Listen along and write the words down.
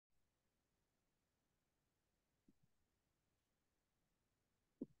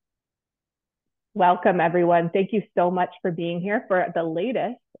Welcome, everyone. Thank you so much for being here for the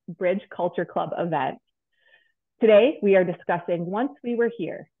latest Bridge Culture Club event. Today, we are discussing Once We Were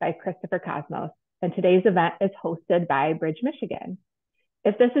Here by Christopher Cosmos, and today's event is hosted by Bridge, Michigan.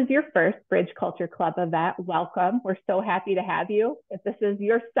 If this is your first Bridge Culture Club event, welcome. We're so happy to have you. If this is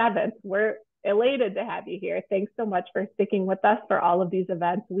your seventh, we're elated to have you here. Thanks so much for sticking with us for all of these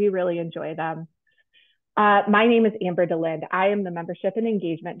events. We really enjoy them. My name is Amber DeLind. I am the Membership and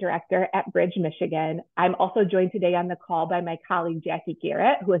Engagement Director at Bridge, Michigan. I'm also joined today on the call by my colleague, Jackie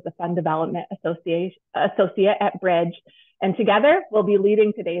Garrett, who is the Fund Development Associate at Bridge. And together, we'll be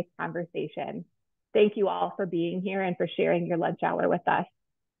leading today's conversation. Thank you all for being here and for sharing your lunch hour with us.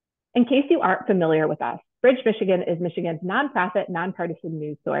 In case you aren't familiar with us, Bridge Michigan is Michigan's nonprofit, nonpartisan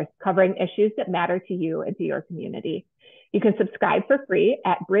news source covering issues that matter to you and to your community. You can subscribe for free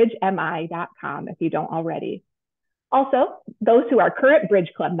at bridgemi.com if you don't already. Also, those who are current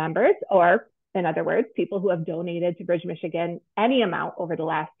Bridge Club members, or in other words, people who have donated to Bridge Michigan any amount over the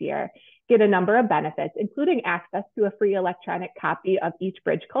last year, get a number of benefits, including access to a free electronic copy of each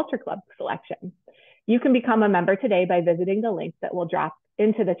Bridge Culture Club selection. You can become a member today by visiting the link that will drop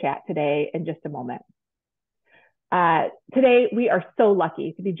into the chat today in just a moment. Today, we are so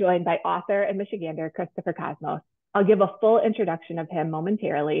lucky to be joined by author and Michigander Christopher Cosmos. I'll give a full introduction of him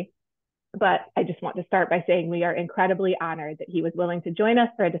momentarily, but I just want to start by saying we are incredibly honored that he was willing to join us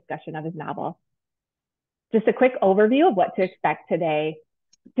for a discussion of his novel. Just a quick overview of what to expect today.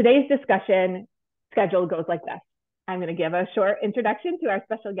 Today's discussion schedule goes like this. I'm going to give a short introduction to our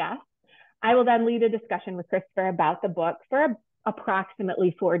special guest. I will then lead a discussion with Christopher about the book for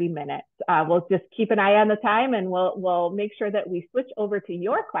approximately 40 minutes. We'll just keep an eye on the time and we'll make sure that we switch over to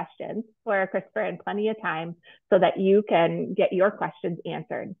your questions for Christopher in plenty of time so that you can get your questions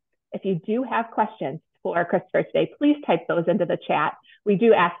answered. If you do have questions for Christopher today, please type those into the chat. We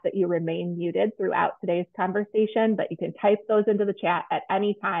do ask that you remain muted throughout today's conversation, but you can type those into the chat at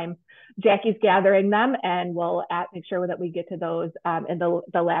any time. Jackie's gathering them and we'll make sure that we get to those in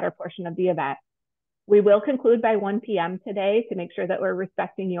the latter portion of the event. We will conclude by 1 p.m. today to make sure that we're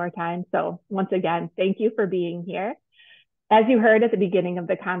respecting your time. So once again, thank you for being here. As you heard at the beginning of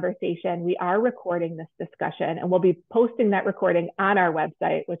the conversation, we are recording this discussion and we'll be posting that recording on our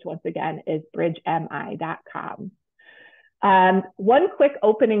website, which once again is bridgemi.com. One quick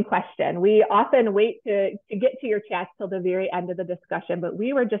opening question. We often wait to get to your chats till the very end of the discussion, but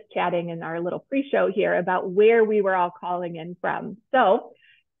we were just chatting in our little pre-show here about where we were all calling in from. So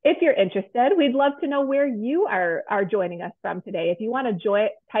if you're interested, we'd love to know where you are joining us from today. If you want to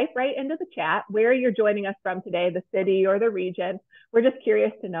type right into the chat where you're joining us from today, the city or the region. We're just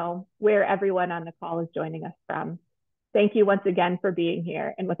curious to know where everyone on the call is joining us from. Thank you once again for being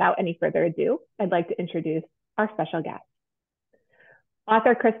here. And without any further ado, I'd like to introduce our special guest.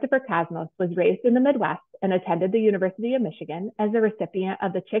 Author Christopher Cosmos was raised in the Midwest and attended the University of Michigan as a recipient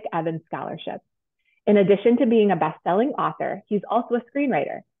of the Chick Evans Scholarship. In addition to being a best-selling author, he's also a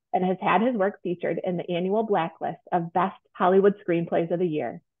screenwriter and has had his work featured in the annual blacklist of Best Hollywood Screenplays of the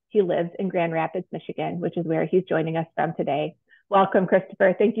Year. He lives in Grand Rapids, Michigan, which is where he's joining us from today. Welcome,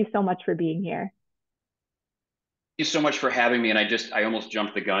 Christopher. Thank you so much for being here. Thank you so much for having me. And I almost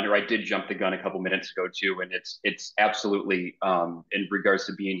jumped the gun, or I did jump the gun a couple minutes ago too. And it's absolutely, in regards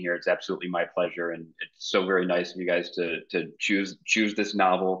to being here, it's absolutely my pleasure. And it's so very nice of you guys to choose this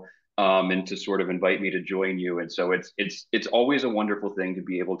novel, and to sort of invite me to join you. And so it's always a wonderful thing to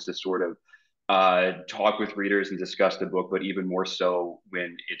be able to sort of talk with readers and discuss the book, but even more so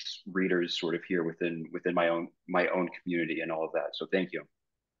when it's readers sort of here within my own community and all of that. So thank you.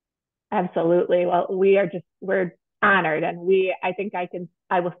 Absolutely. Well, we're honored, and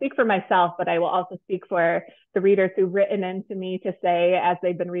I will speak for myself, but I will also speak for the readers who've written in to me to say, as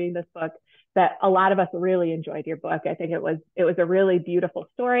they've been reading this book, that a lot of us really enjoyed your book. I think it was a really beautiful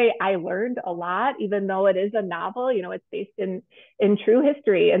story. I learned a lot, even though it is a novel, it's based in true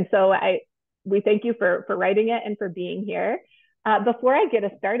history. And so we thank you for writing it and for being here. Before I get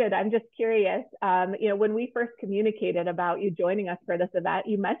us started, I'm just curious, when we first communicated about you joining us for this event,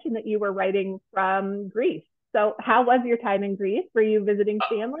 you mentioned that you were writing from Greece. So how was your time in Greece? Were you visiting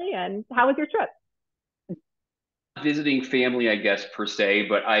family, and how was your trip? Visiting family, I guess, per se,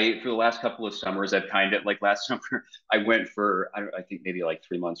 but for the last couple of summers, I've kind of like last summer, I went for, I think maybe like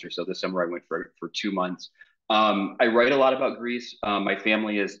 3 months or so. This summer, I went for 2 months. I write a lot about Greece. My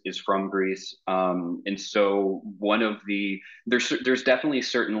family is from Greece. And so there's definitely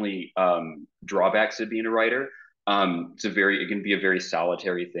certainly drawbacks to being a writer. It can be a very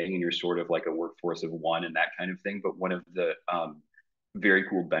solitary thing, and you're sort of like a workforce of one and that kind of thing. But one of the very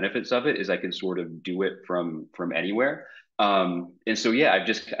cool benefits of it is I can sort of do it from anywhere. And so, yeah,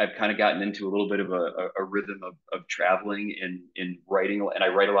 I've kind of gotten into a little bit of a rhythm of traveling and writing. And I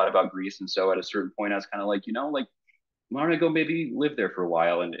write a lot about Greece. And so at a certain point, I was kind of like, like, why don't I go maybe live there for a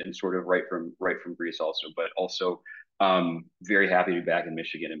while and sort of write from Greece also, but also very happy to be back in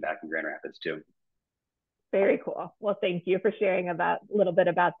Michigan and back in Grand Rapids too. Very cool. Well, thank you for sharing about a little bit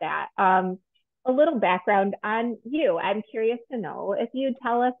about that. A little background on you. I'm curious to know if you'd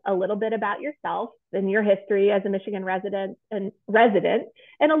tell us a little bit about yourself and your history as a Michigan resident, and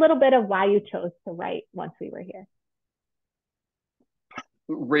a little bit of why you chose to write Once We Were Here.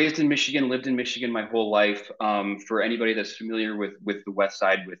 Raised in Michigan, lived in Michigan my whole life. For anybody that's familiar with the West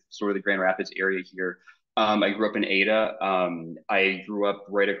Side, with sort of the Grand Rapids area here, I grew up in Ada. I grew up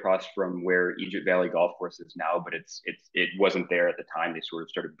right across from where Egypt Valley Golf Course is now, but it wasn't there at the time. They sort of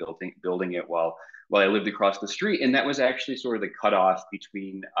started building it while I lived across the street, and that was actually sort of the cutoff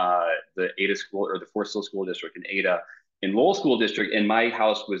between the Ada school or the Forest Hill School District in Ada and Lowell School District, and my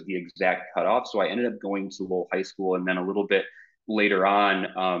house was the exact cutoff. So I ended up going to Lowell High School, and then a little bit later on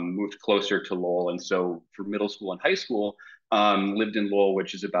moved closer to Lowell. And so for middle school and high school, lived in Lowell,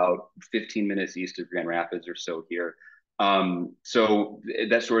 which is about 15 minutes east of Grand Rapids or so here. So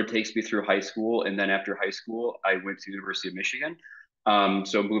that sort of takes me through high school. And then after high school, I went to the University of Michigan.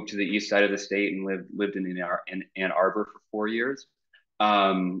 So moved to the east side of the state and lived in Ann Arbor for 4 years.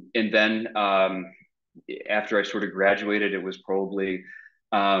 And then after I sort of graduated, it was probably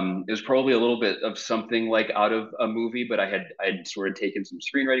a little bit of something like out of a movie, but I had sort of taken some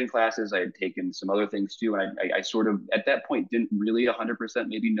screenwriting classes. I had taken some other things too, and I sort of at that point didn't really 100%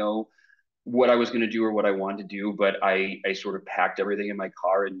 maybe know what I was going to do or what I wanted to do, but I sort of packed everything in my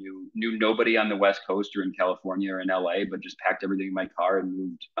car and knew nobody on the West Coast or in California or in LA, but just packed everything in my car and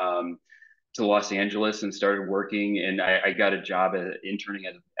moved to Los Angeles and started working. And I got a job interning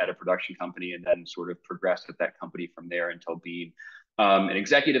at a production company, and then sort of progressed at that company from there until being an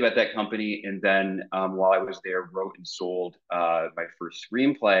executive at that company. And then while I was there, wrote and sold my first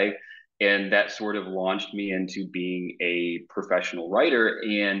screenplay. And that sort of launched me into being a professional writer.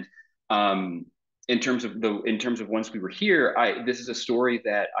 And in terms of Once We Were Here, this is a story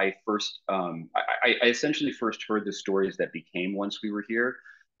that I essentially first heard the stories that became Once We Were Here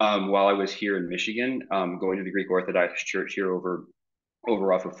while I was here in Michigan, going to the Greek Orthodox Church here over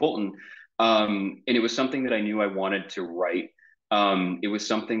off of Fulton. And it was something that I knew I wanted to write. It was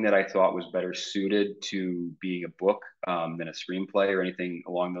something that I thought was better suited to being a book than a screenplay or anything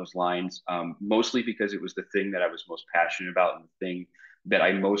along those lines, mostly because it was the thing that I was most passionate about and the thing that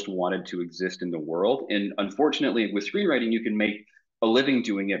I most wanted to exist in the world. And unfortunately, with screenwriting, you can make a living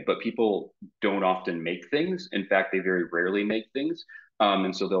doing it, but people don't often make things. In fact, they very rarely make things.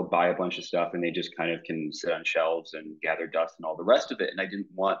 And so they'll buy a bunch of stuff and they just kind of can sit on shelves and gather dust and all the rest of it. And I didn't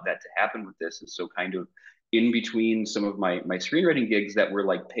want that to happen with this. And so kind of in between some of my screenwriting gigs that were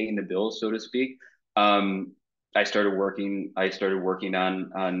like paying the bills, so to speak, um, I started working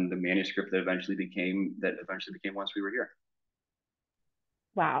on the manuscript that eventually became Once We Were Here.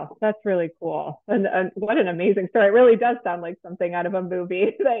 Wow, that's really cool. And what an amazing story. It really does sound like something out of a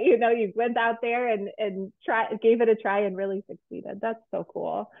movie that you went out there and gave it a try and really succeeded. That's so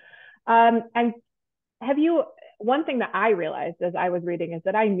cool. And have you one thing that I realized as I was reading is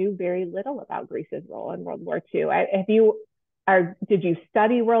that I knew very little about Greece's role in World War II. Have you did you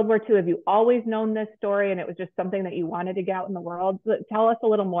study World War II? Have you always known this story and it was just something that you wanted to get out in the world? Tell us a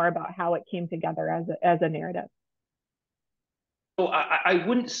little more about how it came together as a narrative. So I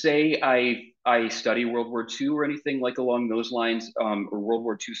wouldn't say I study World War II or anything like along those lines, or World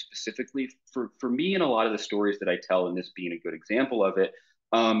War II specifically. For me, and a lot of the stories that I tell, and this being a good example of it,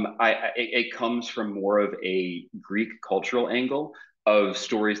 it comes from more of a Greek cultural angle of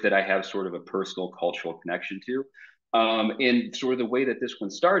stories that I have sort of a personal cultural connection to. And sort of the way that this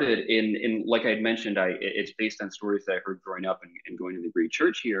one started, in like I had mentioned, it's based on stories that I heard growing up and going to the Greek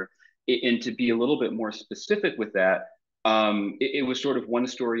church here. And to be a little bit more specific with that, it was sort of one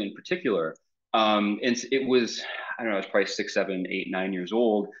story in particular. And it was, I don't know, it was probably 6, 7, 8, 9 years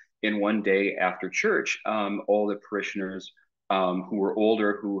old. And one day after church, all the parishioners who were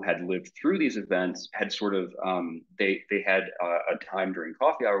older, who had lived through these events, had sort of they had a time during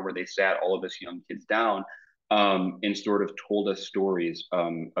coffee hour where they sat all of us young kids down and sort of told us stories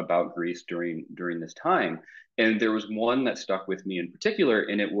about Greece during this time. And there was one that stuck with me in particular,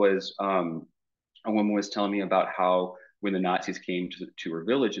 and it was a woman was telling me about how when the Nazis came to her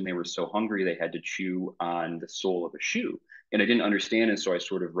village and they were so hungry they had to chew on the sole of a shoe. And I didn't understand. And so I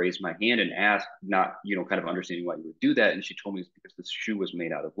sort of raised my hand and asked, not, kind of understanding why you would do that. And she told me it's because the shoe was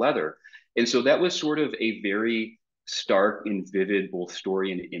made out of leather. And so that was sort of a very stark and vivid both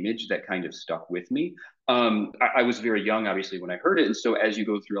story and image that kind of stuck with me. I was very young, obviously, when I heard it. And so as you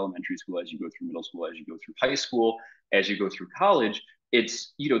go through elementary school, as you go through middle school, as you go through high school, as you go through college,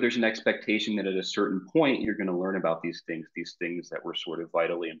 it's, there's an expectation that at a certain point you're going to learn about these things that were sort of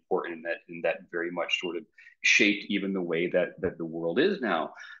vitally important and that very much sort of shaped even the way that the world is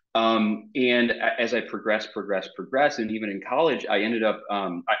now. And as I progressed, and even in college, I ended up,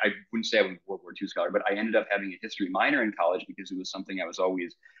 I wouldn't say I was a World War II scholar, but I ended up having a history minor in college because it was something I was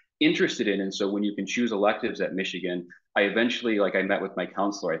always interested in. And so when you can choose electives at Michigan, I eventually, like, I met with my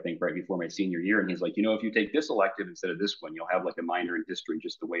counselor, I think, right before my senior year, and he's like, if you take this elective instead of this one, you'll have like a minor in history,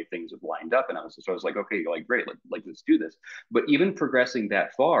 just the way things have lined up. And I was like, okay, like, great, like let's do this. But even progressing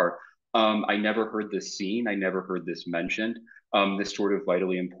that far, I never heard this seen, I never heard this mentioned, this sort of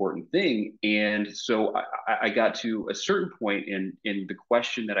vitally important thing. And so I got to a certain point in the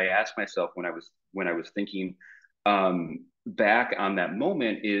question that I asked myself when I was thinking back on that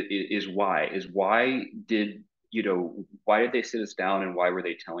moment is why did they sit us down and why were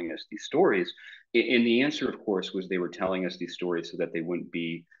they telling us these stories? And the answer, of course, was they were telling us these stories so that they wouldn't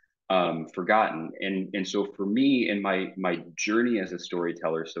be forgotten. And so for me in my journey as a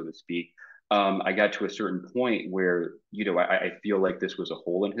storyteller, so to speak, I got to a certain point where, I feel like this was a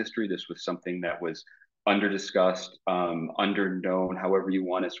hole in history. This was something that was under discussed, under known, however you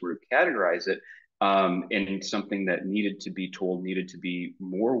want to sort of categorize it, and something that needed to be told, needed to be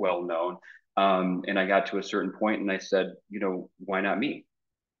more well known. And I got to a certain point and I said, why not me?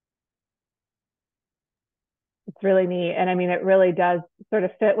 It's really neat. And I mean, it really does sort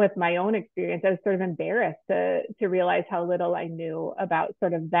of fit with my own experience. I was sort of embarrassed to realize how little I knew about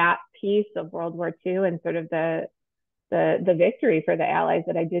sort of that piece of World War II and sort of the victory for the Allies,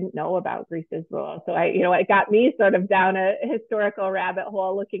 that I didn't know about Greece's role. So it got me sort of down a historical rabbit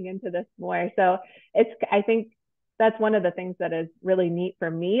hole looking into this more. So I think that's one of the things that is really neat for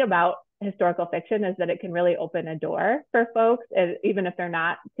me about historical fiction, is that it can really open a door for folks, even if they're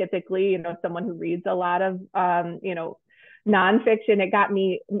not typically, someone who reads a lot of, nonfiction. It got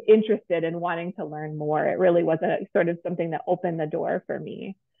me interested in wanting to learn more. It really was a sort of something that opened the door for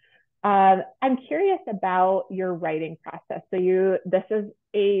me. I'm curious about your writing process. So this is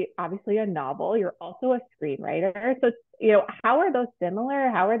obviously a novel. You're also a screenwriter. So, how are those similar?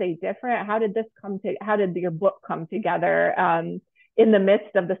 How are they different? How did your book come together, in the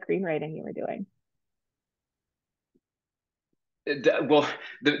midst of the screenwriting you were doing? Well,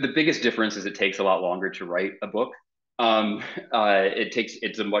 the biggest difference is it takes a lot longer to write a book.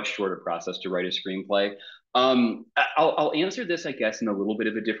 It's a much shorter process to write a screenplay. I'll answer this, I guess, in a little bit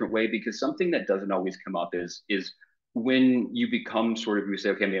of a different way, because something that doesn't always come up is when you become sort of, you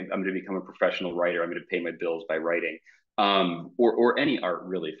say, okay, I'm going to become a professional writer. I'm going to pay my bills by writing, or any art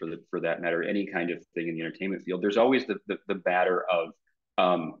really, for that matter, any kind of thing in the entertainment field. There's always the matter of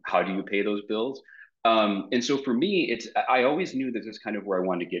how do you pay those bills? And so for me, I always knew that this is kind of where I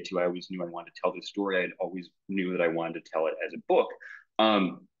wanted to get to. I always knew I wanted to tell this story. I always knew that I wanted to tell it as a book.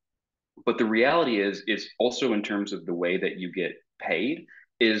 Um, but the reality is also in terms of the way that you get paid,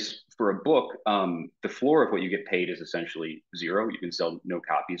 is for a book, the floor of what you get paid is essentially zero. You can sell no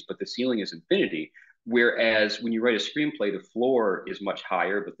copies, but the ceiling is infinity. Whereas when you write a screenplay, the floor is much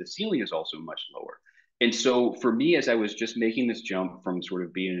higher, but the ceiling is also much lower. And so for me, as I was just making this jump from sort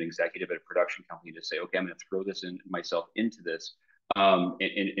of being an executive at a production company to say, okay, I'm going to throw this in myself into this,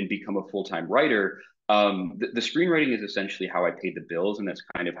 and become a full-time writer, the screenwriting is essentially how I paid the bills, and that's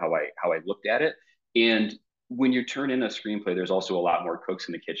kind of how I looked at it. And when you turn in a screenplay, there's also a lot more cooks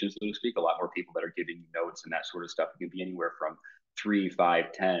in the kitchen, so to speak, a lot more people that are giving you notes and that sort of stuff. It can be anywhere from 3,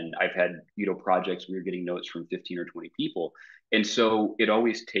 5, 10. I've had, projects where you're getting notes from 15 or 20 people. And so it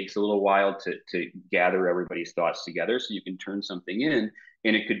always takes a little while to gather everybody's thoughts together so you can turn something in.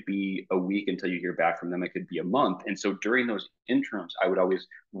 And it could be a week until you hear back from them. It could be a month. And so during those interims, I would always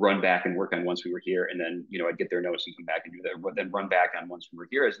run back and work on Once We Were Here. And then, I'd get their notes and come back and do that, but then run back on Once We Were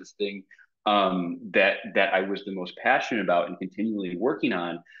Here as this thing that I was the most passionate about and continually working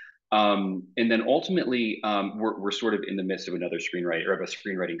on. And then ultimately, we're sort of in the midst of another screenwriter, or of a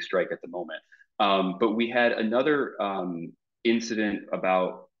screenwriting strike at the moment. But we had another incident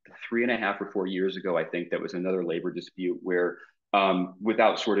about 3.5 or 4 years ago, I think, that was another labor dispute where,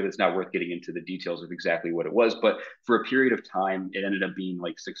 without sort of, it's not worth getting into the details of exactly what it was, but for a period of time, it ended up being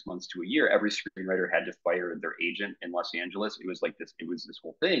like 6 months to a year. Every screenwriter had to fire their agent in Los Angeles. It was this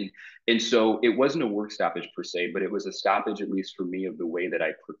whole thing. And so it wasn't a work stoppage per se, but it was a stoppage, at least for me, of the way that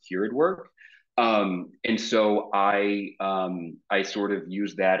I procured work. And so I sort of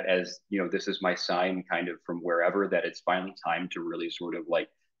use that as, this is my sign kind of from wherever, that it's finally time to really sort of like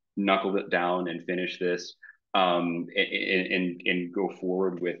knuckle it down and finish this. and go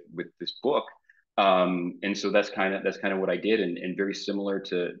forward with this book. And so that's kind of what I did, and very similar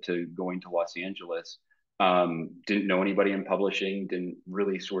to going to Los Angeles. Didn't know anybody in publishing, didn't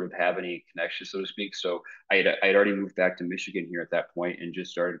really sort of have any connections, so to speak. So I had already moved back to Michigan here at that point, and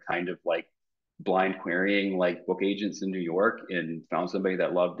just started kind of like blind querying like book agents in New York, and found somebody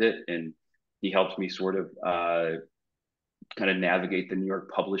that loved it, and he helped me sort of kind of navigate the New York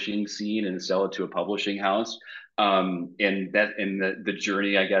publishing scene and sell it to a publishing house. And the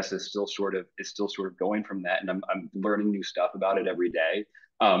journey, I guess, is still sort of going from that. And I'm learning new stuff about it every day.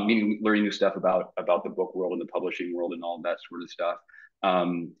 Meaning learning new stuff about the book world and the publishing world and all that sort of stuff.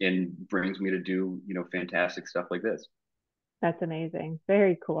 And brings me to do, fantastic stuff like this. That's amazing.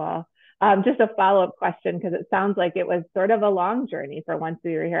 Very cool. Just a follow-up question, because it sounds like it was sort of a long journey for once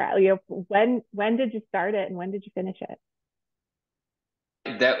we were here. When did you start it and when did you finish it?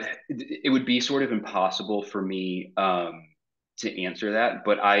 That it would be sort of impossible for me to answer that,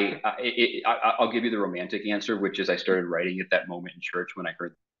 but I'll give you the romantic answer, which is I started writing at that moment in church when I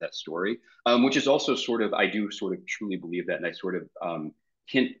heard that story, which is also sort of, I do sort of truly believe that, and I sort of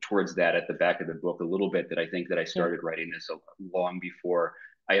hint towards that at the back of the book a little bit, that I think that I Yeah. started writing this long before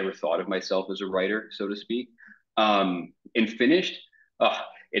I ever thought of myself as a writer, so to speak. And finished, uh,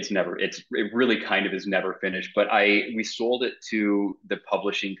 it really kind of is never finished, but we sold it to the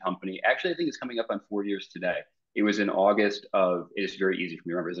publishing company. Actually, I think it's coming up on 4 years today. It was in August of, it's very easy for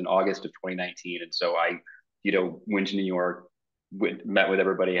me to remember, it was in August of 2019. And so I, went to New York, met with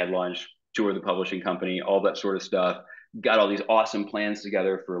everybody, had lunch, toured the publishing company, all that sort of stuff, got all these awesome plans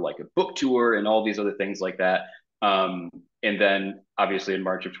together for like a book tour and all these other things like that. Um, and then obviously in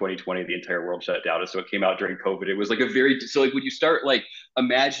March of 2020, the entire world shut down. And so it came out during COVID. It was like so like when you start like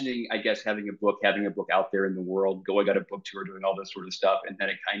imagining, I guess, having a book out there in the world, going on a book tour, doing all this sort of stuff, and then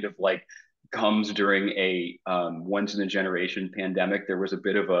it kind of like comes during a once in a generation pandemic. There was a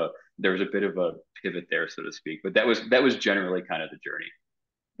bit of a pivot there, so to speak. But that was generally kind of the journey.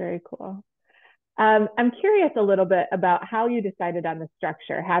 Very cool. I'm curious a little bit about how you decided on the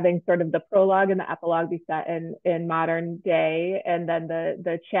structure, having sort of the prologue and the epilogue be set in modern day, and then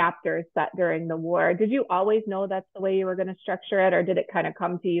the chapters set during the war. Did you always know that's the way you were going to structure it, or did it kind of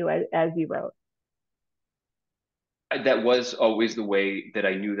come to you as you wrote? That was always the way that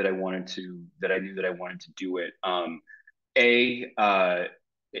I knew that I wanted to do it. A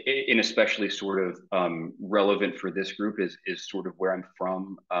and especially sort of relevant for this group is sort of where I'm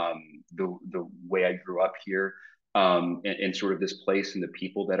from, the way I grew up here, and sort of this place and the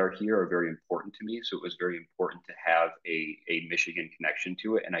people that are here are very important to me. So it was very important to have a Michigan connection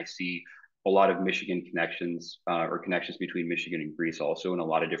to it, and I see a lot of Michigan connections, or connections between Michigan and Greece also in a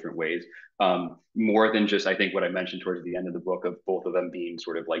lot of different ways. More than just, I think, what I mentioned towards the end of the book of both of them being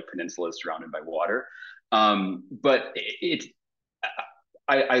sort of like peninsulas surrounded by water. But it's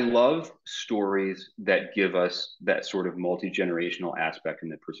I love stories that give us that sort of multi-generational aspect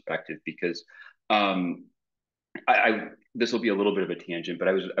and the perspective, because um, I this will be a little bit of a tangent, but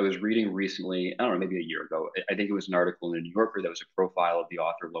I was reading recently, I don't know, maybe a year ago. I think it was an article in the New Yorker that was a profile of the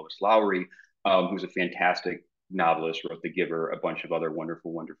author Lois Lowry, who's a fantastic novelist, wrote The Giver, a bunch of other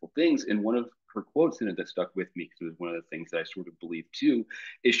wonderful, wonderful things. And one of her quotes in it that stuck with me, because it was one of the things that I sort of believe too,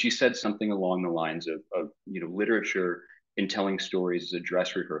 is she said something along the lines of literature in telling stories is a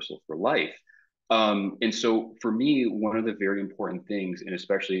dress rehearsal for life. And so for me, one of the very important things, and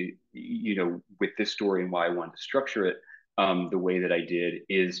especially, with this story and why I wanted to structure it the way that I did,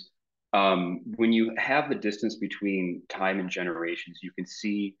 is when you have the distance between time and generations, you can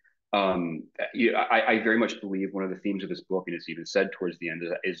see. I very much believe one of the themes of this book, and it's even said towards the end,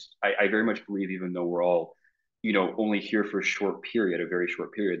 is I very much believe, even though we're all, only here for a short period, a very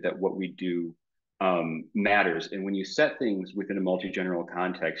short period, that what we do matters. And when you set things within a multi-general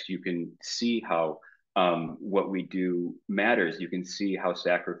context, you can see how what we do matters. You can see how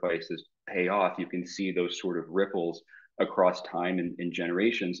sacrifices pay off. You can see those sort of ripples across time and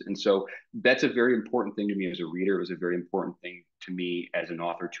generations. And so that's a very important thing to me as a reader. It was a very important thing to me as an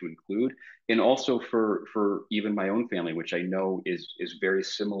author to include, and also for even my own family, which I know is very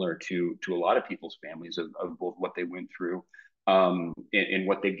similar to a lot of people's families, of both what they went through and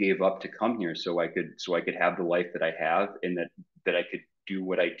what they gave up to come here, so I could have the life that I have, and that I could do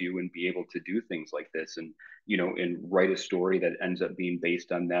what I do and be able to do things like this, and and write a story that ends up being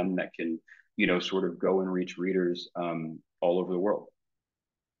based on them, that can sort of go and reach readers all over the world.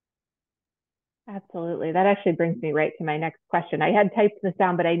 Absolutely. That actually brings me right to my next question. I had typed this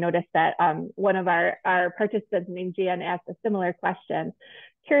down, but I noticed that one of our participants named Jan asked a similar question.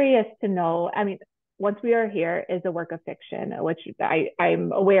 Curious to know, I mean, Once We Are Here is a work of fiction, which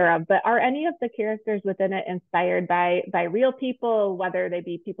I'm aware of, but are any of the characters within it inspired by real people, whether they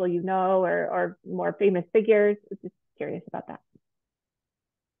be people you know or more famous figures? Just curious about that.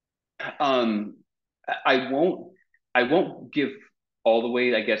 Um, I won't give all the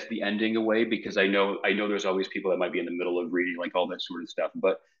way, I guess, the ending away because I know there's always people that might be in the middle of reading like all that sort of stuff.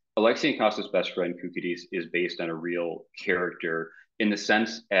 But Alexei Acosta's best friend Kukidis is based on a real character in the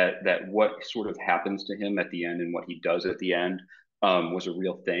sense that what sort of happens to him at the end and what he does at the end was a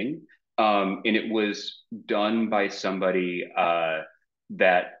real thing. And it was done by somebody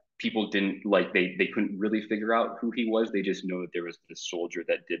that people didn't like they couldn't really figure out who he was. They just know that there was this soldier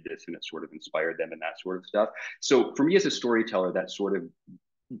that did this and it sort of inspired them and that sort of stuff. So for me as a storyteller, that sort of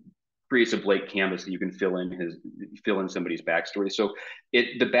creates a blank canvas that you can fill in somebody's backstory. So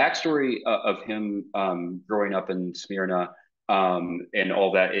the backstory of him growing up in Smyrna and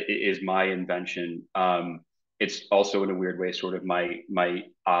all that is my invention. It's also in a weird way sort of my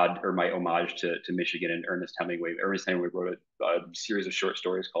odd or my homage to Michigan and Ernest Hemingway. Ernest Hemingway wrote a series of short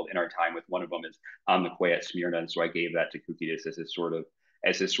stories called In Our Time, with one of them is On the Quay at Smyrna, and so I gave that to Kukidis as his sort of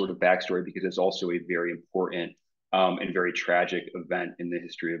backstory because it's also a very important and very tragic event in the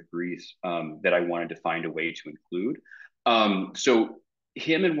history of Greece that I wanted to find a way to include. So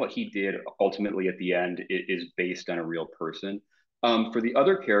him and what he did ultimately at the end is based on a real person. For the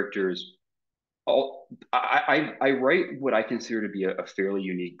other characters, I write what I consider to be a fairly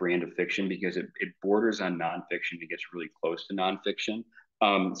unique brand of fiction because it borders on nonfiction. It gets really close to nonfiction.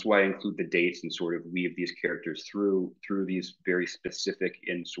 That's why I include the dates and sort of weave these characters through these very specific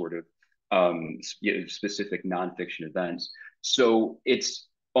and sort of specific nonfiction events. So it's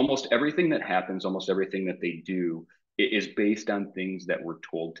almost everything that happens, almost everything that they do is based on things that were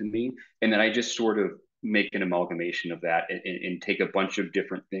told to me. And then I just sort of make an amalgamation of that and take a bunch of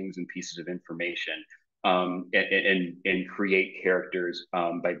different things and pieces of information and create characters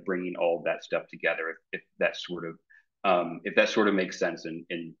by bringing all of that stuff together. If that sort of makes sense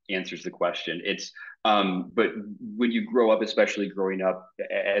and answers the question, but when you grow up, especially growing up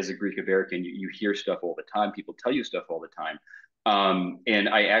as a Greek American, you hear stuff all the time. People tell you stuff all the time. And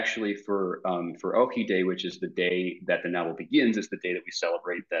I actually for Oki Day, which is the day that the novel begins, is the day that we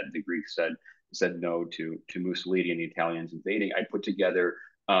celebrate that the Greeks said no to Mussolini and the Italians invading. I put together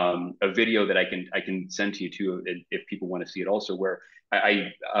a video that I can send to you too if people want to see it also, where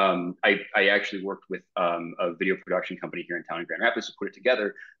I actually worked with a video production company here in town in Grand Rapids to put it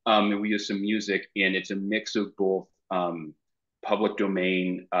together, and we used some music, and it's a mix of both public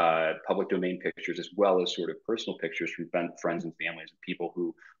domain pictures as well as sort of personal pictures from friends and families and people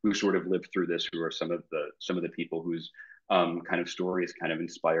who sort of lived through this, who are some of the people whose kind of stories kind of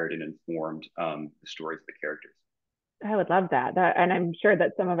inspired and informed the stories of the characters. I would love that. And I'm sure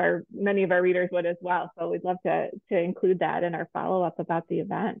that many of our readers would as well. So we'd love to include that in our follow up about the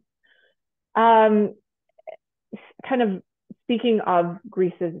event. Kind of speaking of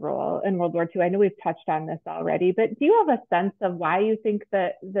Greece's role in World War II, I know we've touched on this already, but do you have a sense of why you think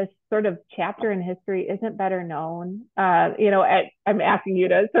that this sort of chapter in history isn't better known? I'm asking you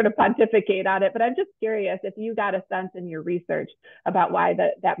to sort of pontificate on it, but I'm just curious if you got a sense in your research about why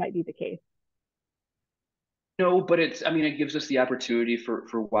that might be the case. No, but it gives us the opportunity for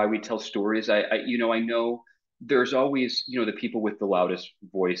why we tell stories. I know there's always, the people with the loudest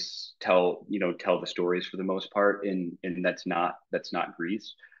voice tell the stories for the most part, and that's not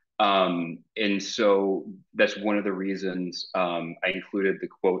Greece. And so that's one of the reasons I included the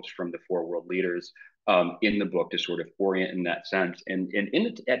quotes from the four world leaders in the book to sort of orient in that sense. And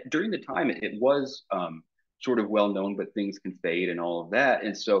during the time, it was sort of well known, but things can fade and all of that.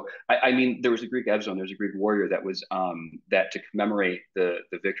 And so, there was a Greek Evzone, there's a Greek warrior that was that to commemorate the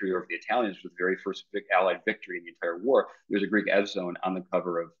victory over the Italians, was the very first Allied victory in the entire war. There's a Greek Evzone on the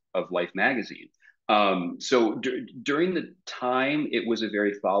cover of Life magazine. So during the time, it was a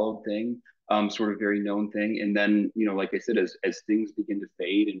very followed thing, sort of very known thing. And then, like I said, as things begin to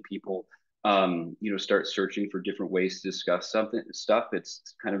fade and people start searching for different ways to discuss stuff,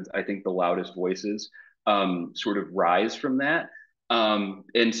 it's kind of, I think, the loudest voices sort of rise from that.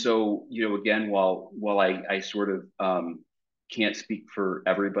 And so, again, while I sort of can't speak for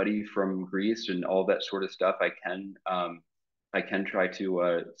everybody from Greece and all that sort of stuff, I can try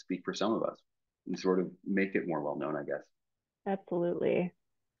to speak for some of us and sort of make it more well known, I guess. Absolutely.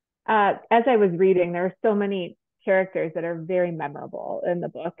 As I was reading, there are so many characters that are very memorable in the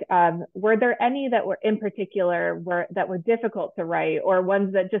book. Were there any that were in particular that were difficult to write, or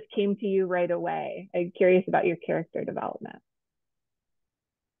ones that just came to you right away? I'm curious about your character development.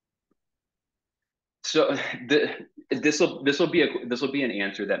 So the, this will be an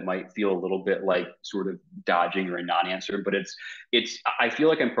answer that might feel a little bit like sort of dodging or a non-answer, but it's I feel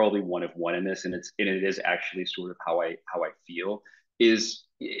like I'm probably one of one in this, and it is actually sort of how I feel. Is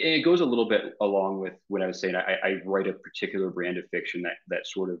it goes a little bit along with what I was saying. I write a particular brand of fiction that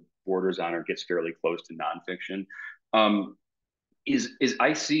sort of borders on or gets fairly close to nonfiction. Um, is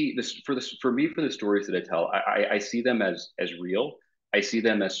I see this for me for the stories that I tell, I see them as real. I see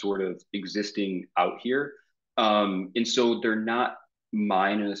them as sort of existing out here, and so they're not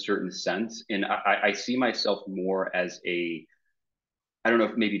mine in a certain sense. And I see myself more as a, I don't know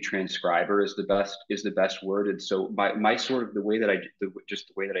if maybe transcriber is the best word. And so my sort of the way that just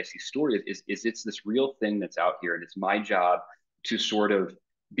the way that I see story is it's this real thing that's out here, and it's my job to sort of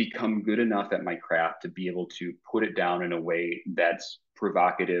become good enough at my craft to be able to put it down in a way that's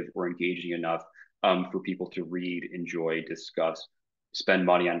provocative or engaging enough, for people to read, enjoy, discuss, spend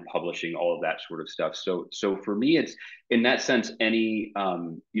money on publishing, all of that sort of stuff. So for me, it's in that sense, any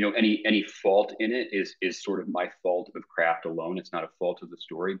any fault in it is sort of my fault of craft alone. It's not a fault of the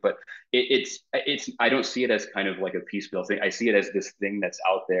story, but it's I don't see it as kind of like a piecemeal thing. I see it as this thing that's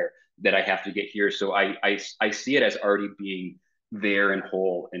out there that I have to get here. So I see it as already being there and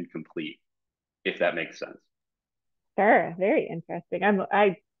whole and complete, if that makes sense. Sure, very interesting.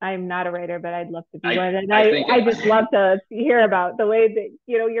 I'm not a writer, but I'd love to be I one. And I I think I just love to hear about the way that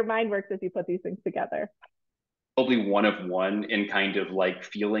your mind works as you put these things together. probably one of one in kind of like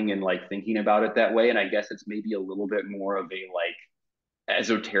feeling and like thinking about it that way. And I guess it's maybe a little bit more of a like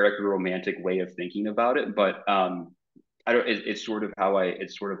esoteric or romantic way of thinking about it, but I don't. It's sort of how I.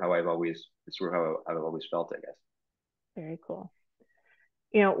 It's sort of how I've always. It's sort of how I've always felt, I guess. Very cool.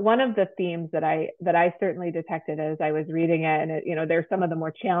 One of the themes that I certainly detected as I was reading it, and there's some of the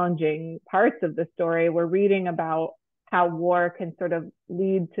more challenging parts of the story. We're reading about how war can sort of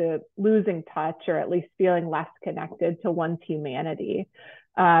lead to losing touch, or at least feeling less connected to one's humanity.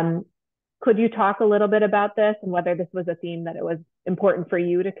 Um, could you talk a little bit about this and whether this was a theme that it was important for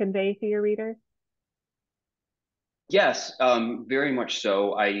you to convey to your readers? Yes, very much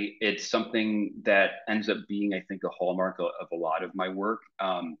so. It's something that ends up being, I think, a hallmark of a lot of my work.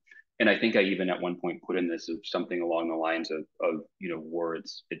 And I think I even at one point put in this of something along the lines of war.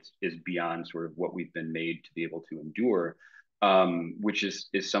 It's is beyond sort of what we've been made to be able to endure, which is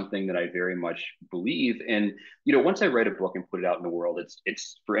something that I very much believe. And once I write a book and put it out in the world,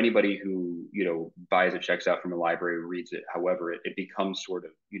 it's for anybody who buys it, checks out from a library, reads it. However, it becomes sort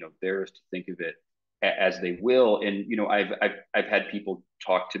of theirs to think of it as they will. And I've had people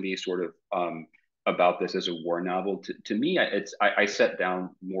talk to me sort of about this as a war novel. To me, I set down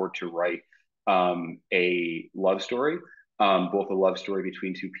more to write a love story, both a love story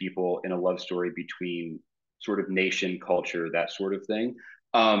between two people and a love story between sort of nation, culture, that sort of thing.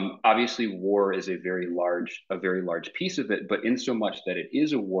 Obviously, war is a very large piece of it, but in so much that it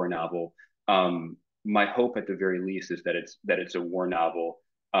is a war novel, my hope at the very least is that it's a war novel,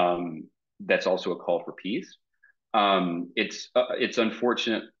 that's also a call for peace. It's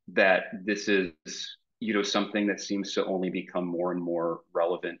unfortunate that this is something that seems to only become more and more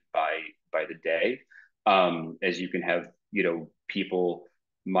relevant by the day, as you can have people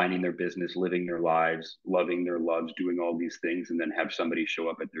minding their business, living their lives, loving their loves, doing all these things, and then have somebody show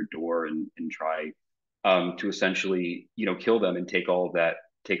up at their door and try to essentially kill them and take all of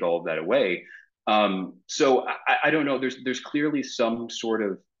that away. So I don't know. There's clearly some sort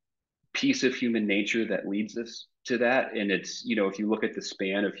of piece of human nature that leads us to that. And it's if you look at the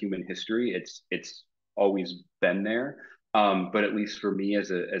span of human history, it's always been there. But at least for me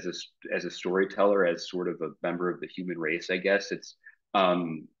as a storyteller, as sort of a member of the human race, I guess it's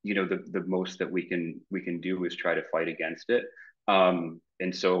the most that we can do is try to fight against it. And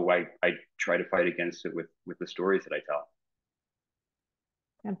so I try to fight against it with the stories that I tell.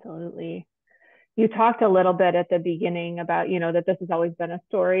 Absolutely. You talked a little bit at the beginning about that this has always been a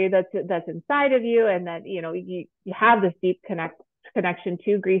story that's inside of you, and that you have this deep connection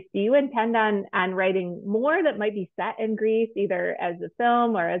to Greece. Do you intend on writing more that might be set in Greece, either as a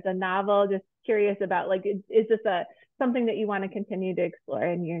film or as a novel? Just curious about, like, is this a something that you want to continue to explore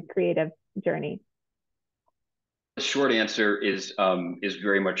in your creative journey? The short answer is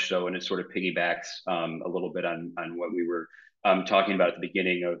very much so, and it sort of piggybacks a little bit on what we were talking about at the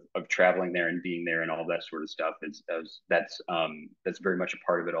beginning of traveling there and being there and all that sort of stuff. That's very much a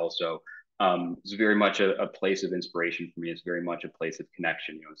part of it. Also, it's very much a place of inspiration for me. It's very much a place of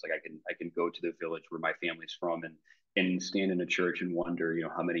connection. It's like I can go to the village where my family's from and stand in a church and wonder,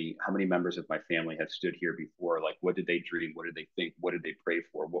 how many members of my family have stood here before? Like, what did they dream? What did they think? What did they pray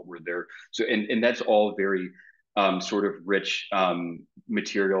for? What were their so and that's all very sort of rich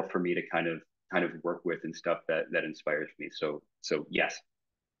material for me to kind of kind of work with and stuff that inspires me. So yes.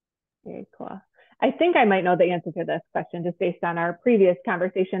 Very cool. I think I might know the answer to this question just based on our previous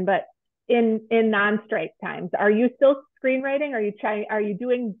conversation, but in non-strike times, are you still screenwriting? Are you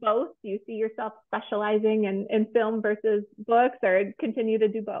doing both? Do you see yourself specializing in film versus books, or continue to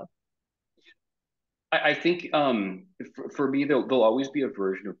do both? I think for me there'll always be a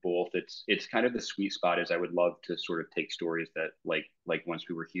version of both. It's kind of the sweet spot is I would love to sort of take stories that like Once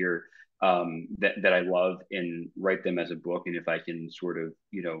We Were Here, that I love and write them as a book. And if I can sort of,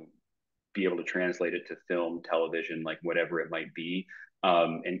 be able to translate it to film, television, like whatever it might be,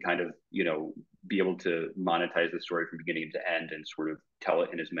 and kind of, be able to monetize the story from beginning to end and sort of tell it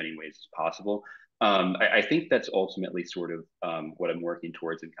in as many ways as possible. I think that's ultimately sort of what I'm working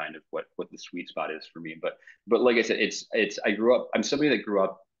towards and kind of what the sweet spot is for me. But like I said, I'm somebody that grew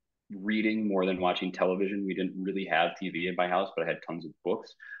up reading more than watching television. We didn't really have TV in my house, but I had tons of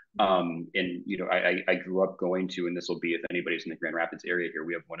books. And I grew up going to, and this will be if anybody's in the Grand Rapids area here,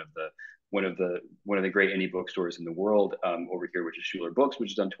 we have one of the great indie bookstores in the world over here, which is Schuler Books,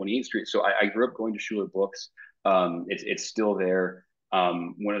 which is on 28th Street. So I grew up going to Schuler Books. It's still there.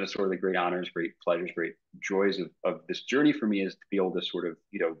 One of the sort of the great honors, great pleasures, great joys of this journey for me is to be able to sort of,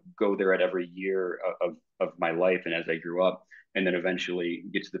 go there at every year of my life. And as I grew up, and then eventually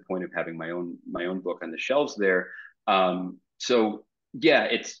get to the point of having my own book on the shelves there. So yeah,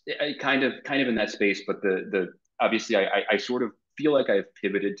 it's kind of in that space, but the obviously I sort of feel like I've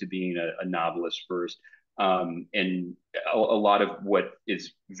pivoted to being a novelist first. And a lot of what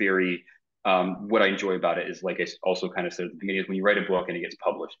is very what I enjoy about it is, like I also kind of said at the beginning, is when you write a book and it gets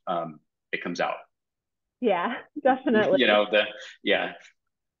published, it comes out. Yeah, definitely. Yeah.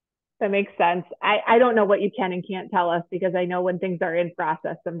 That makes sense. I don't know what you can and can't tell us because I know when things are in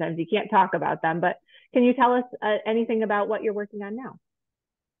process, sometimes you can't talk about them. But can you tell us anything about what you're working on now?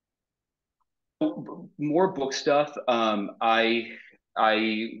 More book stuff. I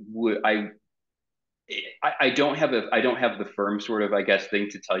would I don't have the firm sort of, I guess, thing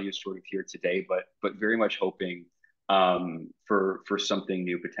to tell you sort of here today, but very much hoping for something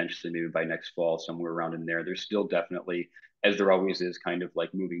new, potentially maybe by next fall, somewhere around in there. There's still definitely, as there always is, kind of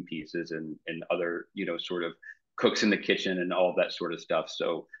like moving pieces and other, sort of cooks in the kitchen and all of that sort of stuff.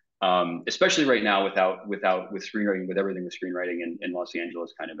 So especially right now with screenwriting, with everything with screenwriting in Los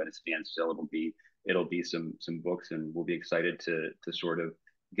Angeles kind of at a standstill, it'll be some books, and we'll be excited to sort of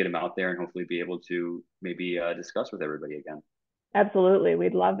get them out there and hopefully be able to maybe discuss with everybody again. Absolutely,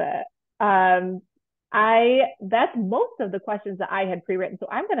 we'd love it. Um, I That's most of the questions that I had pre-written. So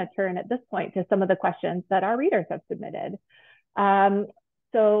I'm going to turn at this point to some of the questions that our readers have submitted. Um,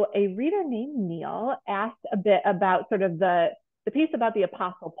 so a reader named Neil asked a bit about sort of the piece about the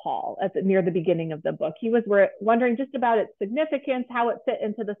Apostle Paul near the beginning of the book. He was wondering just about its significance, how it fit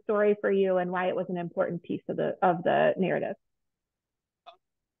into the story for you, and why it was an important piece of the narrative.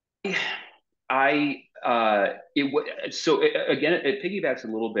 I again, it piggybacks a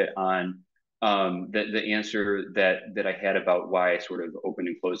little bit on the answer that I had about why I sort of opened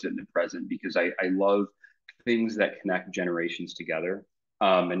and closed it in the present, because I love things that connect generations together.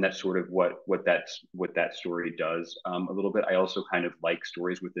 And that's sort of what that story does a little bit. I also kind of like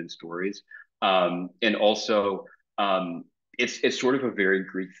stories within stories, and also it's sort of a very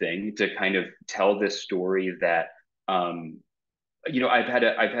Greek thing to kind of tell this story that um, I've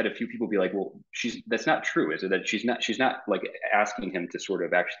had a few people be like, well, that's not true, is it? That she's not like asking him to sort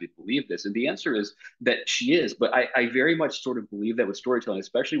of actually believe this. And the answer is that she is. But I very much sort of believe that with storytelling,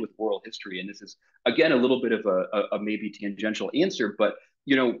 especially with oral history, and this is again a little bit of a maybe tangential answer, but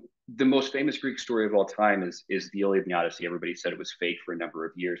the most famous Greek story of all time is the Iliad and the Odyssey. Everybody said it was fake for a number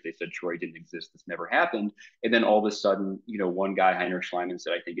of years. They said Troy didn't exist. This never happened. And then all of a sudden, one guy, Heinrich Schliemann,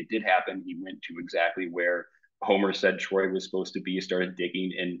 said, I think it did happen. He went to exactly where Homer said Troy was supposed to be, started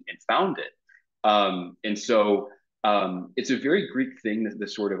digging and found it. And so it's a very Greek thing, the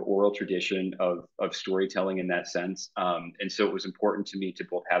sort of oral tradition of storytelling in that sense. And so it was important to me to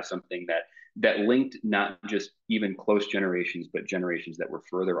both have something that linked not just even close generations, but generations that were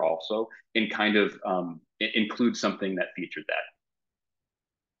further also, and kind of include something that featured that.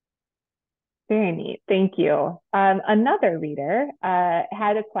 Very neat. Thank you. Another reader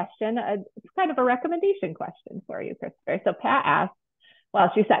had a question. It's kind of a recommendation question for you, Christopher. So Pat asked,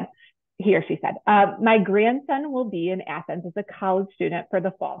 well, she said, my grandson will be in Athens as a college student for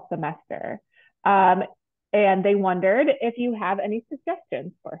the fall semester. And they wondered if you have any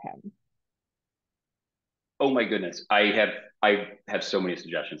suggestions for him. Oh my goodness, I have so many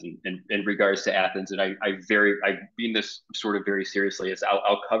suggestions in regards to Athens, and I mean this sort of very seriously. Is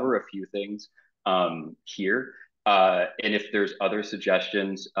I'll cover a few things here, And if there's other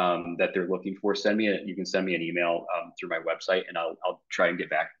suggestions that they're looking for, you can send me an email through my website, and I'll try and get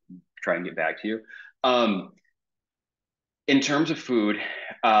back to you. Um, in terms of food,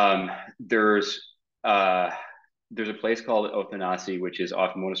 um, there's uh, there's a place called Othanasi, which is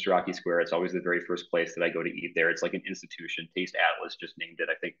off Monastiraki Square. It's always the very first place that I go to eat there. It's like an institution. Taste Atlas just named it,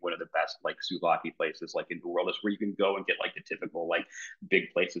 I think, one of the best like souvlaki places like in the world. Is where you can go and get like the typical like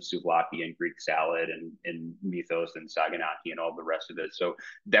big plates of souvlaki and Greek salad and mythos and saganaki and all the rest of it. So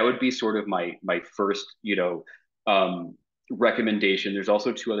that would be sort of my first, um, recommendation. There's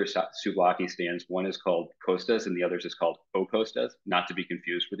also two other souvlaki stands. One is called Costas and the others is called O Costas, not to be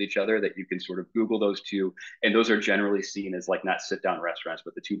confused with each other, that you can sort of Google those two. And those are generally seen as like not sit down restaurants,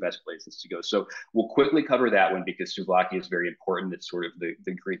 but the two best places to go. So we'll quickly cover that one because souvlaki is very important. It's sort of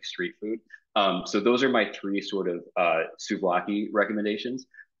the Greek street food. So those are my three sort of souvlaki recommendations.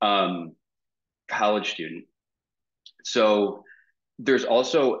 Um, College student. So there's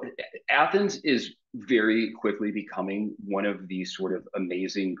also Athens is very quickly becoming one of these sort of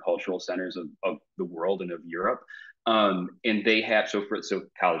amazing cultural centers of the world and of Europe. And they have so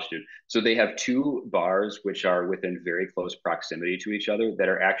college student. So they have two bars which are within very close proximity to each other that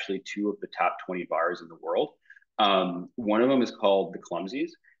are actually two of the top 20 bars in the world. One of them is called the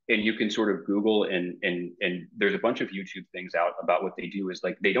Clumsies, and you can sort of Google and there's a bunch of YouTube things out about what they do is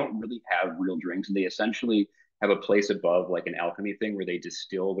like they don't really have real drinks, and they essentially have a place above like an alchemy thing where they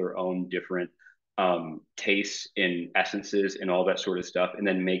distill their own different tastes and essences and all that sort of stuff, and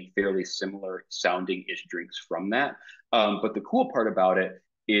then make fairly similar sounding ish drinks from that. But the cool part about it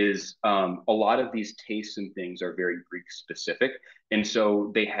is a lot of these tastes and things are very Greek specific. And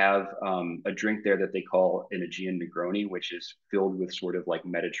so they have a drink there that they call an Aegean Negroni, which is filled with sort of like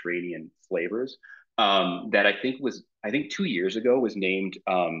Mediterranean flavors. That I think 2 years ago was named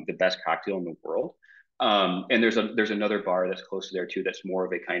the best cocktail in the world. And there's another bar that's close to there too. That's more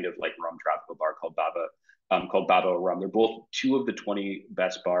of a kind of like rum tropical bar called Baba Rum. They're both two of the 20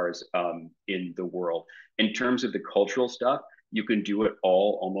 best bars in the world. In terms of the cultural stuff, you can do it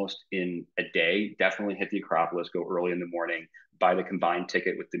all almost in a day. Definitely hit the Acropolis, go early in the morning, buy the combined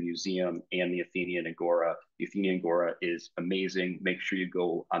ticket with the museum and the Athenian Agora. The Athenian Agora is amazing. Make sure you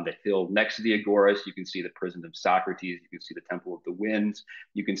go on the hill next to the Agora so you can see the prison of Socrates. You can see the Temple of the Winds.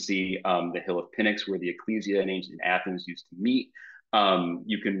 You can see the Hill of Pnyx, where the Ecclesia in ancient Athens used to meet.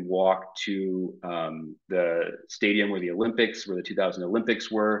 You can walk to the stadium where where the 2000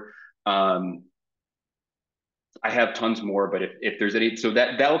 Olympics were. I have tons more, but if there's any, so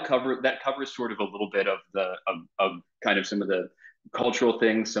that covers sort of a little bit of of kind of some of the cultural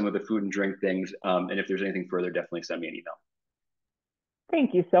things, some of the food and drink things. And if there's anything further, definitely send me an email.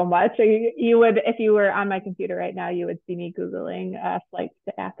 Thank you so much. You would, if you were on my computer right now, you would see me Googling flights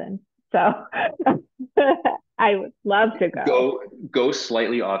to Athens. So I would love to go. Go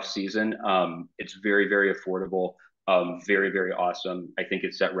slightly off season. It's very, very affordable. Very, very awesome. I think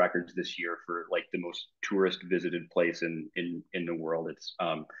it set records this year for like the most tourist visited place in the world. It's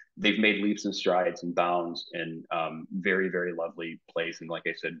they've made leaps and strides and bounds, and very, very lovely place. And like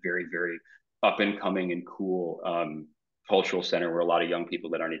I said, very, very up and coming and cool cultural center where a lot of young people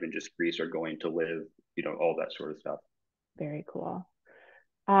that aren't even just Greece are going to live, all that sort of stuff. Very cool.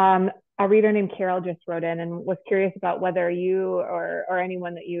 A reader named Carol just wrote in and was curious about whether you or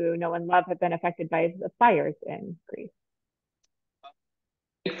anyone that you know and love have been affected by the fires in Greece.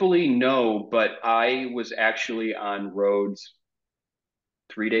 Thankfully, no, but I was actually on Rhodes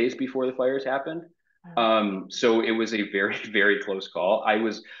 3 days before the fires happened. So it was a very, very close call.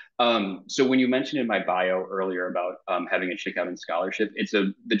 So when you mentioned in my bio earlier about having a Chick Evans scholarship,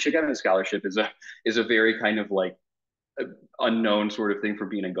 the Chick Evans scholarship is a very kind of like unknown sort of thing for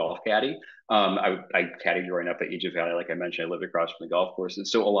being a golf caddy. I caddied growing up at Egypt Valley, like I mentioned. I lived across from the golf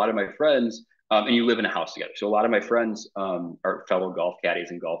courses, so a lot of my friends, and you live in a house together, so a lot of my friends are fellow golf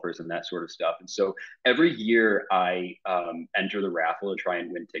caddies and golfers and that sort of stuff. And so every year I enter the raffle to try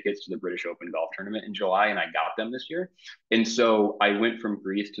and win tickets to the British Open golf tournament in July, and I got them this year. And so I went from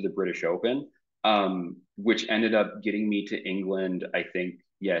Greece to the British Open, which ended up getting me to England. I think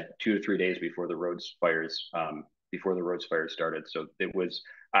 2 to 3 days before the Rhodes fires started. So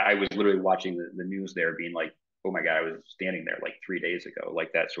I was literally watching the news there being like, oh my God, I was standing there like 3 days ago,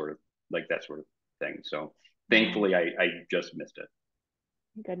 like that sort of thing. So thankfully I just missed it.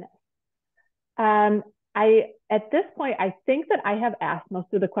 Goodness. At this point, I think that I have asked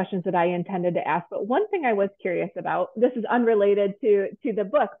most of the questions that I intended to ask, but one thing I was curious about, this is unrelated to the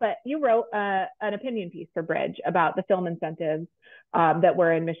book, but you wrote an opinion piece for Bridge about the film incentives that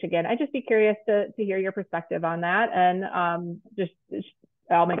were in Michigan. I'd just be curious to hear your perspective on that, and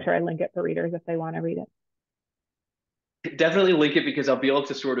I'll make sure I link it for readers if they want to read it. Definitely link it because I'll be able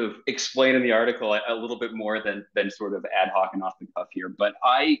to sort of explain in the article a little bit more than sort of ad hoc and off the cuff here. But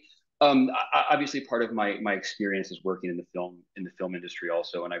obviously part of my experience is working in the film industry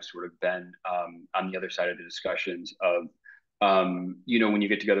also, and I've sort of been on the other side of the discussions of when you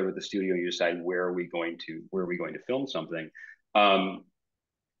get together with the studio, you decide where are we going to film something. Um,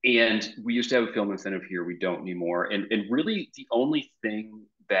 and we used to have a film incentive here. We don't anymore. And really the only thing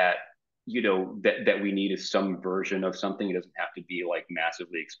that that we need is some version of something. It doesn't have to be like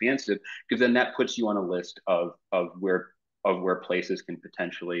massively expansive, because then that puts you on a list of where places can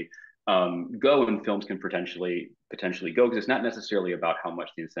potentially go, and films can potentially go, because it's not necessarily about how much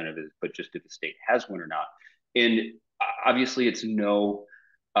the incentive is, but just if the state has one or not. And obviously it's no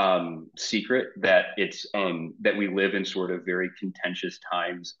secret that that we live in sort of very contentious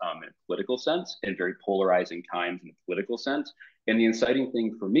times in a political sense, and very polarizing times in a political sense. And the inciting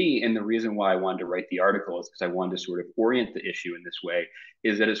thing for me, and the reason why I wanted to write the article, is because I wanted to sort of orient the issue in this way,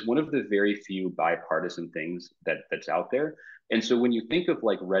 is that it's one of the very few bipartisan things that's out there. And so when you think of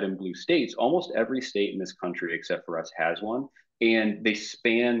like red and blue states, almost every state in this country except for us has one, and they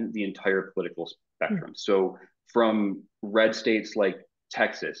span the entire political spectrum. So from red states like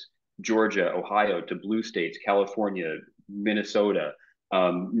Texas, Georgia, Ohio, to blue states, California, Minnesota,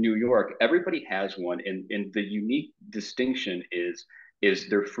 New York, everybody has one. And the unique distinction is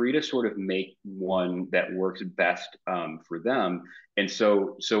they're free to sort of make one that works best for them. And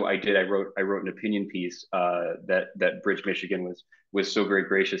so I wrote an opinion piece that Bridge Michigan was so very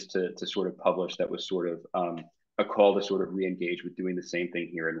gracious to sort of publish, that was sort of a call to sort of re-engage with doing the same thing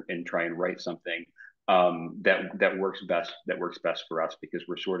here, and try and write something that works best for us, because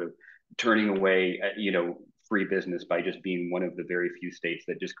we're sort of turning away free business by just being one of the very few states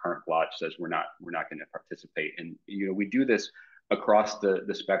that just carte blanche says we're not going to participate. And we do this across the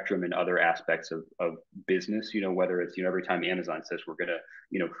spectrum in other aspects of business, whether it's every time Amazon says we're going to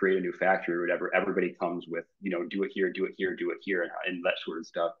create a new factory or whatever, everybody comes with do it here, do it here, do it here, and that sort of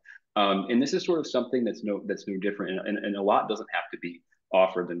stuff. And this is sort of something that's no different, and a lot doesn't have to be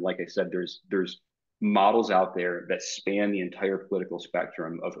offered. And like I said, there's models out there that span the entire political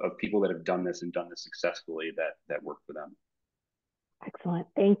spectrum of people that have done this and done this successfully, that work for them. Excellent.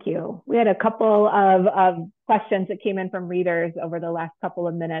 Thank you. We had a couple of questions that came in from readers over the last couple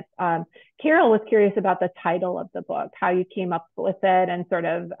of minutes. Carol was curious about the title of the book, how you came up with it, and sort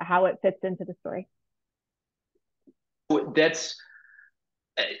of how it fits into the story. That's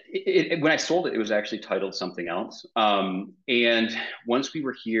when I sold it, it was actually titled something else. And once we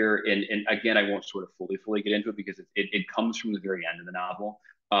were here, and again, I won't sort of fully get into it, because it comes from the very end of the novel.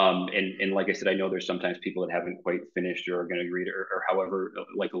 And like I said, I know there's sometimes people that haven't quite finished or are going to read it, or however,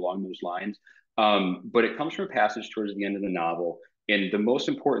 like along those lines. But it comes from a passage towards the end of the novel. And the most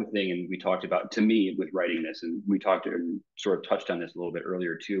important thing, and we talked about, to me, with writing this, and we talked and sort of touched on this a little bit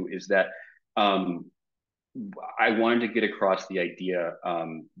earlier too, is that I wanted to get across the idea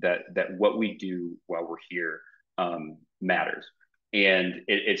that what we do while we're here matters, and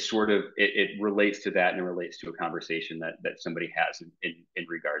it relates to that, and it relates to a conversation that somebody has in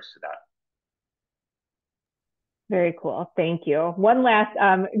regards to that. Very cool. Thank you. One last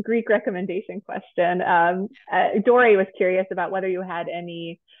Greek recommendation question. Dory was curious about whether you had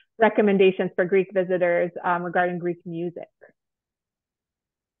any recommendations for Greek visitors regarding Greek music.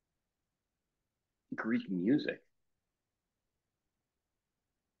 Greek music.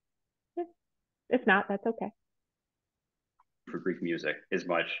 If not, that's okay. For Greek music, as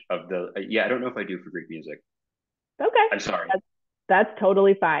much of the I don't know if I do for Greek music. Okay. I'm sorry. That's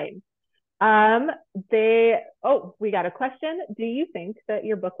totally fine. We got a question. Do you think that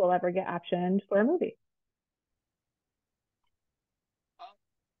your book will ever get optioned for a movie?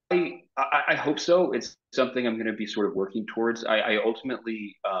 I hope so. It's something I'm going to be sort of working towards. I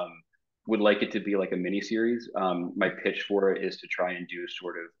ultimately would like it to be like a mini series. My pitch for it is to try and do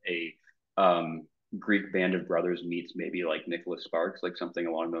sort of a Greek Band of Brothers meets maybe like Nicholas Sparks, like something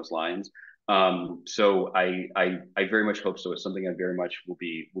along those lines. So I very much hope so. It's something I very much will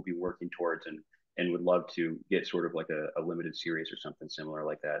be working towards, and would love to get sort of like a limited series or something similar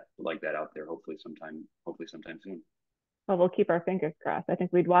like that out there. Hopefully sometime soon. Well, we'll keep our fingers crossed. I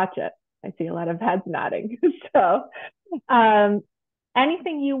think we'd watch it. I see a lot of heads nodding. So,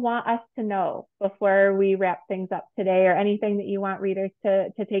 anything you want us to know before we wrap things up today, or anything that you want readers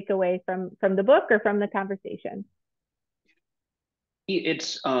to take away from the book or from the conversation?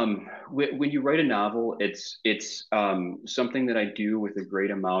 It's when you write a novel, it's something that I do with a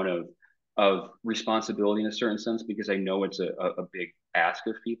great amount of responsibility in a certain sense, because I know it's a big ask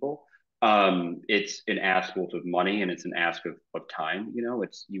of people. It's an ask both of money and it's an ask of time. You know,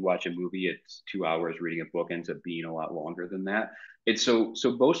 it's you watch a movie, it's 2 hours. Reading a book ends up being a lot longer than that. It's so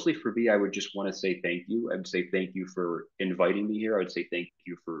mostly for me, I would just want to say thank you. I would say thank you for inviting me here. I would say thank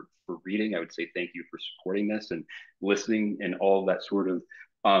you for reading. I would say thank you for supporting this and listening and all that sort of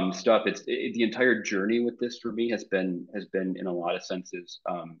stuff. The entire journey with this for me has been in a lot of senses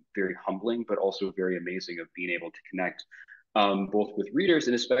very humbling, but also very amazing of being able to connect both with readers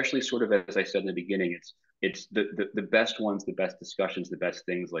and especially sort of as I said in the beginning, it's the best ones, the best discussions, the best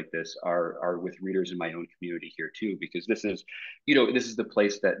things like this are with readers in my own community here too, because this is, you know, this is the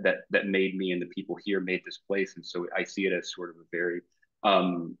place that made me and the people here made this place, and so I see it as sort of a very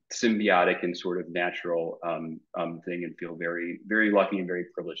symbiotic and sort of natural thing, and feel very lucky and very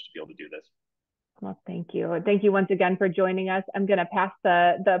privileged to be able to do this. Well, thank you. Thank you once again for joining us. I'm going to pass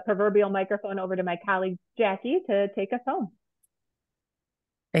the proverbial microphone over to my colleague, Jackie, to take us home.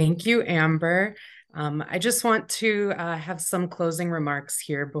 Thank you, Amber. I just want to have some closing remarks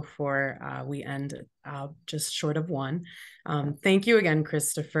here before we end just short of one. Thank you again,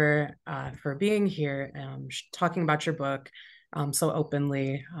 Christopher, for being here, talking about your book so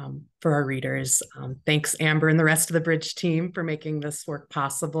openly for our readers. Thanks, Amber and the rest of the Bridge team for making this work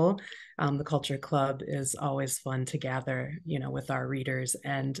possible. The Culture Club is always fun to gather, you know, with our readers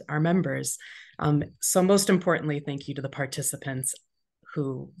and our members. So most importantly, thank you to the participants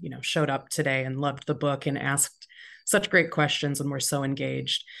who, you know, showed up today and loved the book and asked such great questions and were so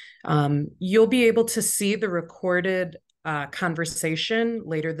engaged. You'll be able to see the recorded conversation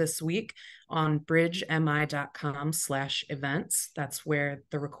later this week on bridgemi.com/events. That's where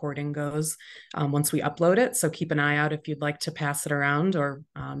the recording goes once we upload it. So keep an eye out if you'd like to pass it around or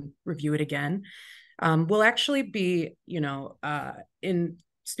review it again. We'll actually be, you know, in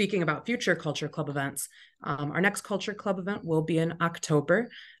speaking about future Culture Club events, our next Culture Club event will be in October.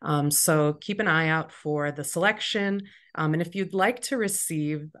 So keep an eye out for the selection. And if you'd like to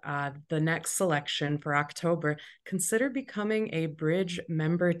receive the next selection for October, consider becoming a Bridge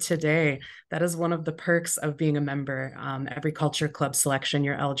member today. That is one of the perks of being a member. Every Culture Club selection,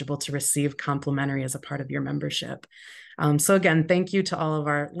 you're eligible to receive complimentary as a part of your membership. So again, thank you to all of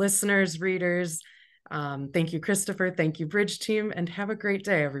our listeners, readers. Thank you, Christopher. Thank you, Bridge team, and have a great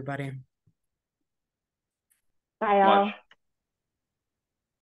day, everybody. Bye, all.